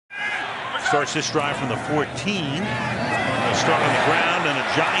starts this drive from the 14. They'll start on the ground, and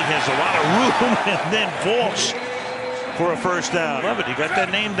Ajayi has a lot of room and then falls for a first down. Love it. You got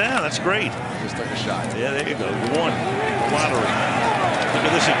that name down. That's great. Just took a shot. Yeah, there you go. You won the lottery. Look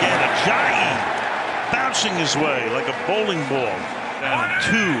at this again. Ajayi bouncing his way like a bowling ball. Down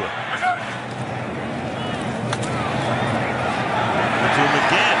 2. To him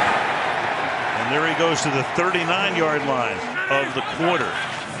again. And there he goes to the 39-yard line of the quarter.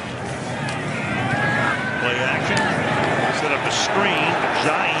 Play action. Set up a screen.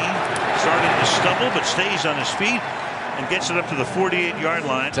 Ajayi starting to stumble but stays on his feet and gets it up to the 48-yard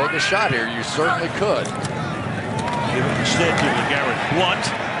line. Take a shot here. You certainly could. Give it instead to LeGarrette Blount.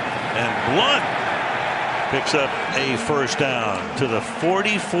 And Blount picks up a first down to the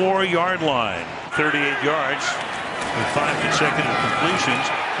 44-yard line. 38 yards with 5 consecutive completions.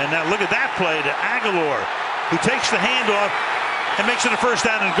 And now look at that play to Aguilar, who takes the handoff and makes it a first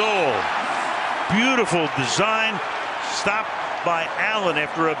down and goal. Beautiful design. Stopped by Allen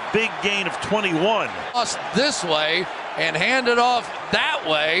after a big gain of 21. This way and hand it off that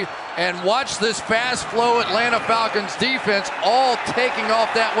way, and watch this fast flow Atlanta Falcons defense all taking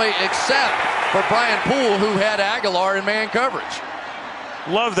off that way except for Brian Poole, who had Aguilar in man coverage.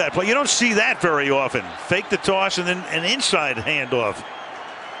 Love that play. You don't see that very often. Fake the toss and then an inside handoff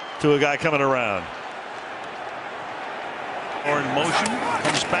to a guy coming around. Or in motion,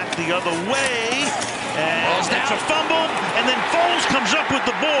 comes back the other way, and it's a fumble, and then Foles comes up with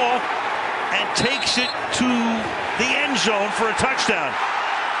the ball and takes it to the end zone for a touchdown.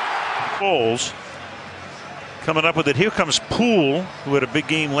 Foles coming up with it. Here comes Poole, who had a big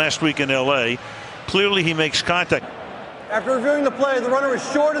game last week in LA. Clearly he makes contact. After reviewing the play, the runner is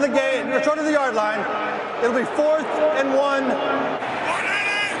short of the short of the yard line. It'll be 4th and 1.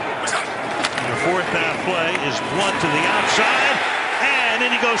 The 4th down play is Blount to the outside, and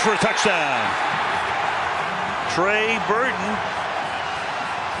then he goes for a touchdown. Trey Burton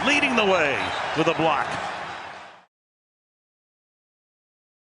leading the way with a block.